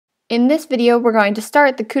In this video, we're going to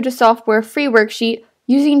start the KutaSoftware free worksheet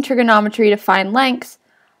using trigonometry to find lengths,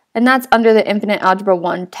 and that's under the Infinite Algebra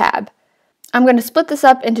 1 tab. I'm going to split this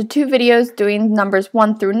up into two videos doing numbers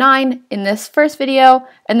 1 through 9 in this first video,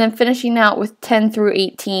 and then finishing out with 10 through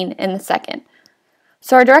 18 in the second.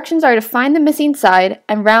 So our directions are to find the missing side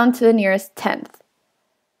and round to the nearest tenth.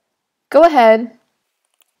 Go ahead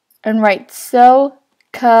and write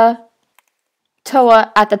SOHCAHTOA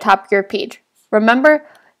at the top of your page. Remember,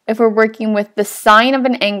 if we're working with the sine of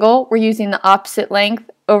an angle, we're using the opposite length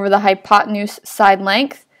over the hypotenuse side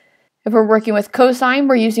length. If we're working with cosine,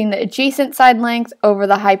 we're using the adjacent side length over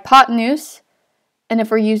the hypotenuse. And if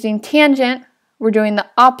we're using tangent, we're doing the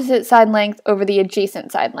opposite side length over the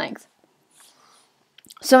adjacent side length.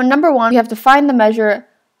 So in number 1, we have to find the measure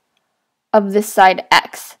of this side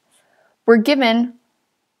x. We're given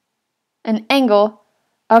an angle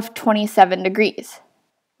of 27 degrees.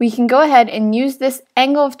 We can go ahead and use this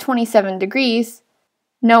angle of 27 degrees,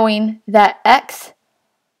 knowing that x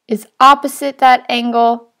is opposite that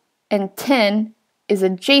angle and 10 is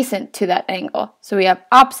adjacent to that angle. So we have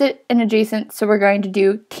opposite and adjacent, so we're going to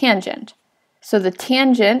do tangent. So the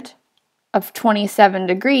tangent of 27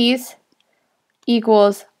 degrees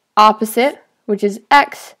equals opposite, which is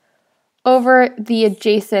x, over the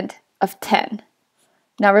adjacent of 10.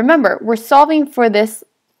 Now remember, we're solving for this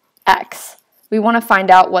x. We want to find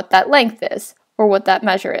out what that length is, or what that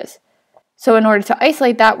measure is. So in order to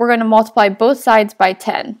isolate that, we're going to multiply both sides by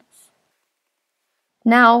 10.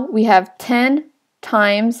 Now we have 10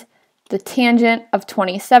 times the tangent of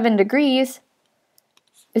 27 degrees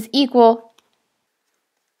is equal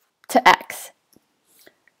to x.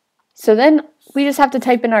 So then we just have to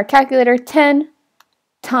type in our calculator 10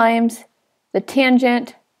 times the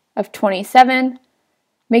tangent of 27,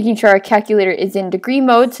 making sure our calculator is in degree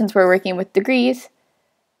mode since we're working with degrees.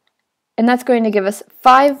 And that's going to give us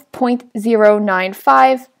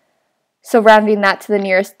 5.095. So rounding that to the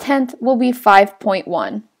nearest tenth will be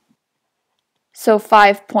 5.1. So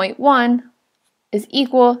 5.1 is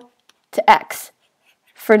equal to x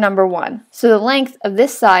for number 1. So the length of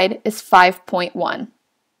this side is 5.1.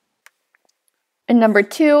 And number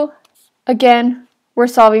 2, again, we're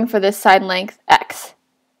solving for this side length x.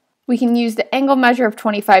 We can use the angle measure of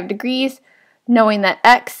 25 degrees, knowing that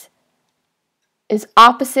x is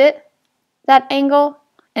opposite that angle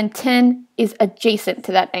and 10 is adjacent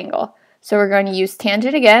to that angle. So we're going to use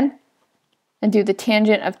tangent again and do the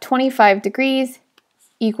tangent of 25 degrees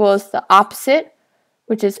equals the opposite,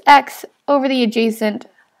 which is x, over the adjacent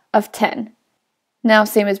of 10. Now,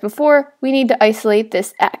 same as before, we need to isolate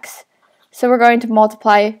this x. So we're going to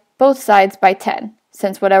multiply both sides by 10,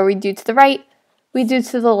 since whatever we do to the right, we do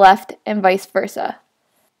to the left and vice versa.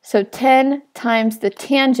 So 10 times the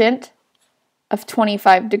tangent of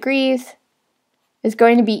 25 degrees is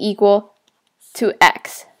going to be equal to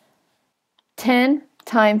x. 10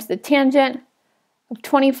 times the tangent of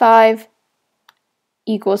 25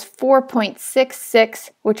 equals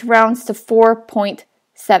 4.66, which rounds to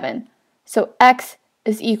 4.7. So x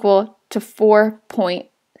is equal to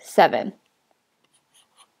 4.7.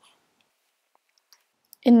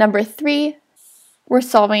 In number 3, we're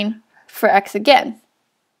solving for x again.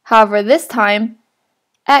 However, this time,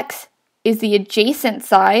 x is the adjacent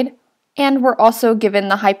side, and we're also given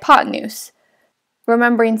the hypotenuse.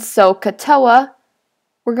 Remembering SOHCAHTOA,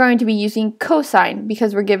 we're going to be using cosine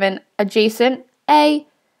because we're given adjacent a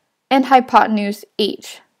and hypotenuse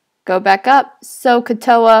h. Go back up,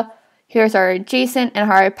 SOHCAHTOA, here's our adjacent and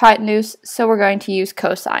our hypotenuse, so we're going to use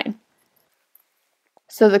cosine.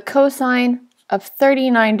 So the cosine of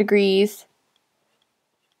 39 degrees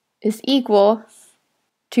is equal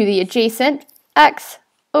to the adjacent x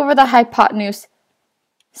over the hypotenuse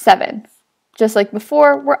 7. Just like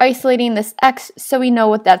before, we're isolating this x so we know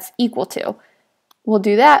what that's equal to. We'll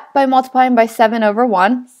do that by multiplying by 7 over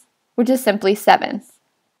 1, which is simply 7.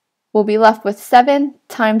 We'll be left with 7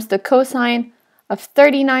 times the cosine of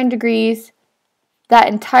 39 degrees. That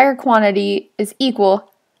entire quantity is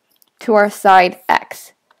equal to our side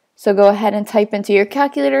x. So go ahead and type into your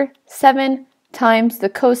calculator 7 times the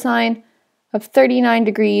cosine of 39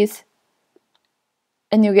 degrees,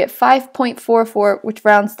 and you'll get 5.44, which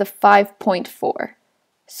rounds to 5.4.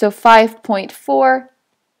 So 5.4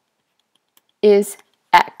 is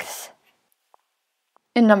x.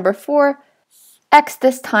 In number 4, x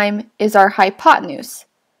this time is our hypotenuse,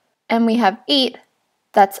 and we have 8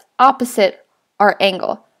 that's opposite our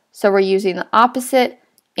angle. So we're using the opposite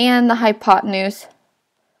and the hypotenuse.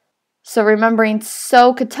 So remembering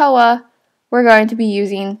SOHCAHTOA, we're going to be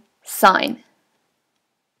using sine.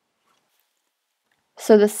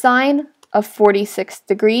 So the sine of 46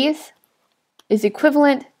 degrees is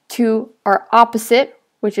equivalent to our opposite,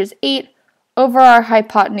 which is 8, over our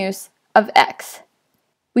hypotenuse of x.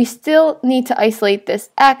 We still need to isolate this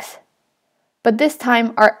x, but this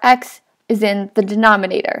time our x is in the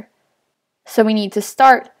denominator. So we need to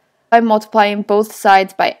start by multiplying both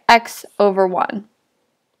sides by x over 1.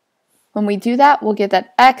 When we do that, we'll get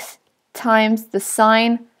that x times the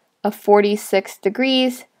sine of 46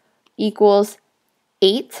 degrees equals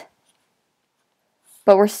 8.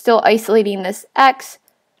 But we're still isolating this x,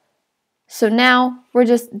 so now we're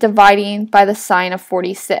just dividing by the sine of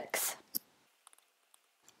 46.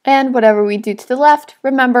 And whatever we do to the left,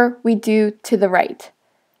 remember, we do to the right.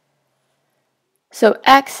 So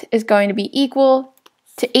x is going to be equal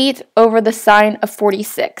to 8 over the sine of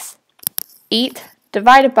 46. 8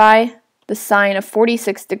 divided by the sine of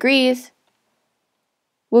 46 degrees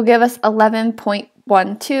will give us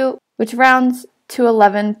 11.12, which rounds to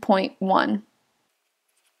 11.1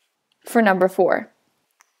 for number 4.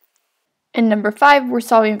 In number 5, we're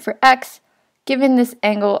solving for x given this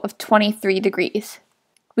angle of 23 degrees.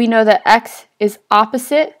 We know that x is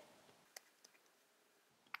opposite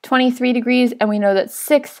 23 degrees, and we know that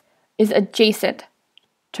 6 is adjacent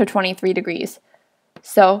to 23 degrees.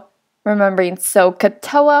 So, remembering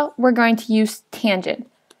SOHCAHTOA, we're going to use tangent.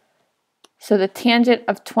 So the tangent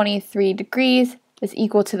of 23 degrees is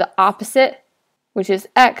equal to the opposite, which is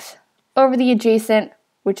x, over the adjacent,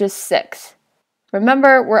 which is 6.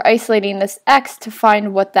 Remember, we're isolating this x to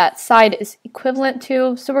find what that side is equivalent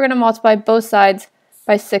to, so we're going to multiply both sides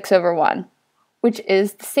by 6 over 1, which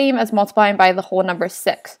is the same as multiplying by the whole number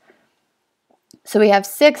 6. So we have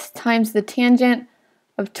 6 times the tangent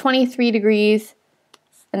of 23 degrees,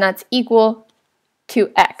 and that's equal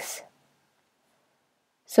to x.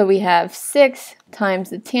 So we have 6 times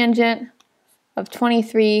the tangent of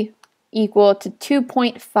 23 equal to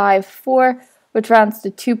 2.54, which rounds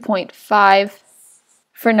to 2.5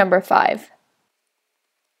 for number 5.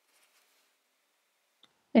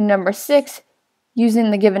 In number 6,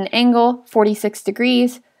 using the given angle, 46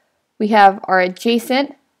 degrees, we have our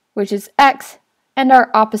adjacent, which is x, and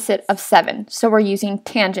our opposite of 7. So we're using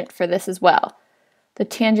tangent for this as well. The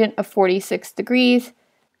tangent of 46 degrees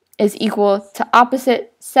is equal to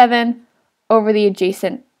opposite 7 over the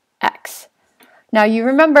adjacent x. Now you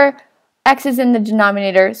remember, x is in the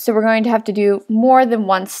denominator, so we're going to have to do more than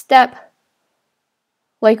one step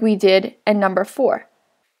like we did in number 4.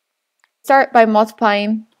 Start by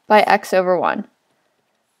multiplying by x over 1.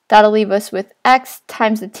 That'll leave us with x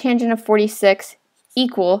times the tangent of 46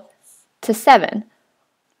 equal to 7.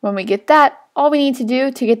 When we get that, all we need to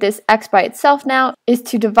do to get this x by itself now is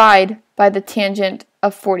to divide by the tangent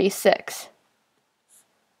of 46.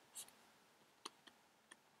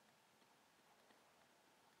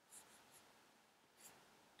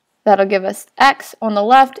 That'll give us x on the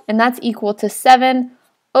left, and that's equal to 7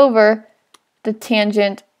 over the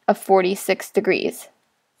tangent of 46 degrees.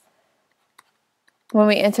 When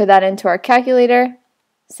we enter that into our calculator,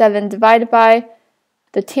 7 divided by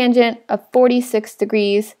the tangent of 46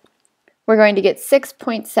 degrees, we're going to get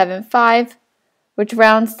 6.75, which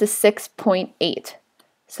rounds to 6.8.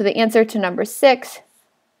 So the answer to number 6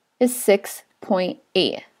 is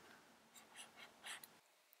 6.8.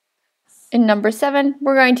 In number 7,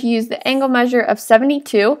 we're going to use the angle measure of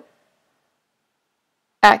 72.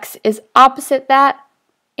 X is opposite that,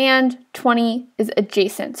 and 20 is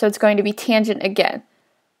adjacent, so it's going to be tangent again.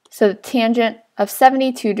 So the tangent of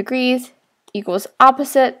 72 degrees equals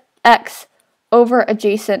opposite x over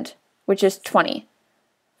adjacent, which is 20.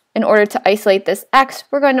 In order to isolate this x,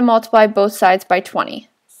 we're going to multiply both sides by 20.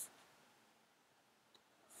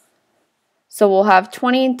 So we'll have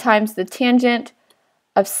 20 times the tangent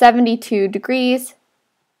of 72 degrees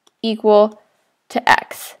equal to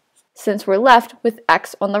x, since we're left with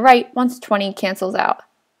x on the right once 20 cancels out.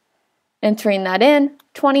 Entering that in,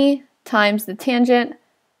 20 times the tangent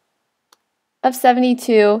of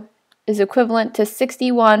 72 is equivalent to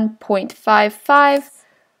 61.55,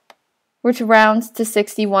 which rounds to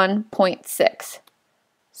 61.6.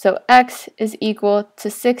 So x is equal to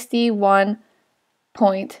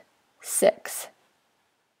 61.6,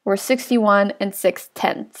 or 61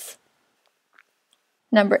 6/10.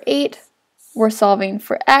 Number 8, we're solving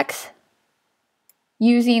for x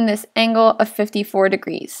using this angle of 54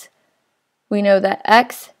 degrees. We know that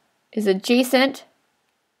x is adjacent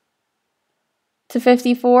to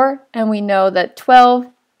 54, and we know that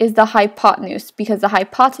 12 is the hypotenuse, because the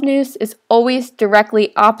hypotenuse is always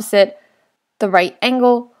directly opposite the right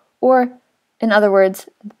angle, or in other words,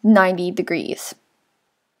 90 degrees.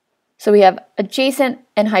 So we have adjacent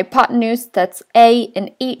and hypotenuse, that's A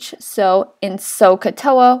and H, so in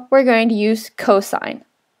SOHCAHTOA, we're going to use cosine.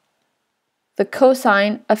 the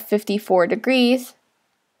cosine of 54 degrees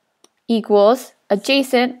equals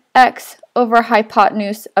adjacent x over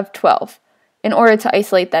hypotenuse of 12. In order to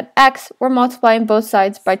isolate that x, we're multiplying both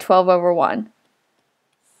sides by 12 over 1.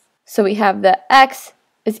 So we have that x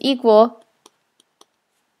is equal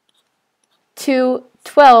to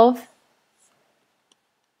 12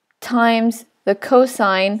 times the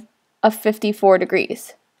cosine of 54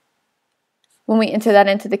 degrees. When we enter that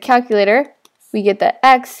into the calculator, we get that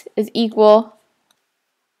x is equal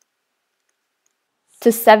to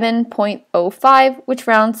 7.05, which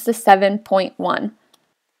rounds to 7.1.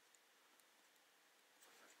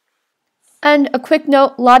 And a quick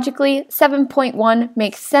note, logically, 7.1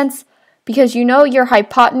 makes sense because you know your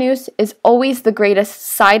hypotenuse is always the greatest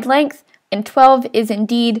side length, and 12 is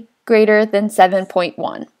indeed greater than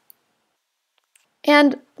 7.1.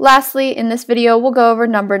 And lastly, in this video, we'll go over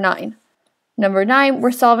number 9. Number 9,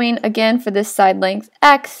 we're solving again for this side length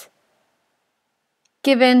x,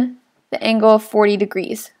 given the angle of 40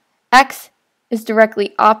 degrees. X is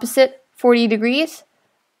directly opposite 40 degrees,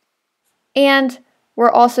 and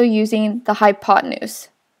we're also using the hypotenuse.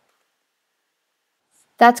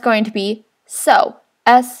 That's going to be SOH,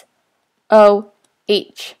 S-O-H.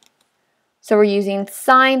 So we're using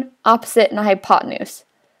sine, opposite, and a hypotenuse.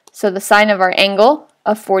 So the sine of our angle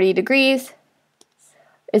of 40 degrees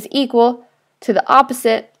is equal to the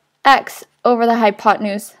opposite, x, over the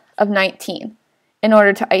hypotenuse of 19. In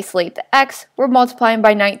order to isolate the x, we're multiplying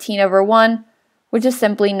by 19 over 1, which is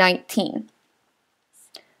simply 19.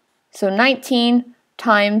 So 19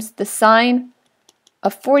 times the sine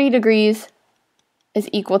of 40 degrees is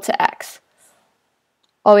equal to x.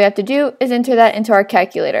 All we have to do is enter that into our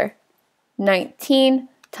calculator. 19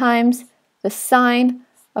 times the sine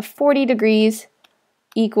of 40 degrees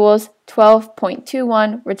equals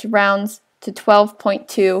 12.21, which rounds to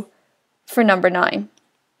 12.2 for number 9.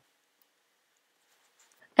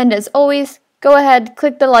 And as always, go ahead,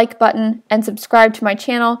 click the like button, and subscribe to my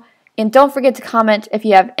channel, and don't forget to comment if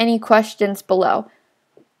you have any questions below.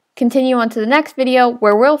 Continue on to the next video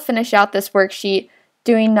where we'll finish out this worksheet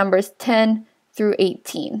doing numbers 10 through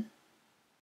 18.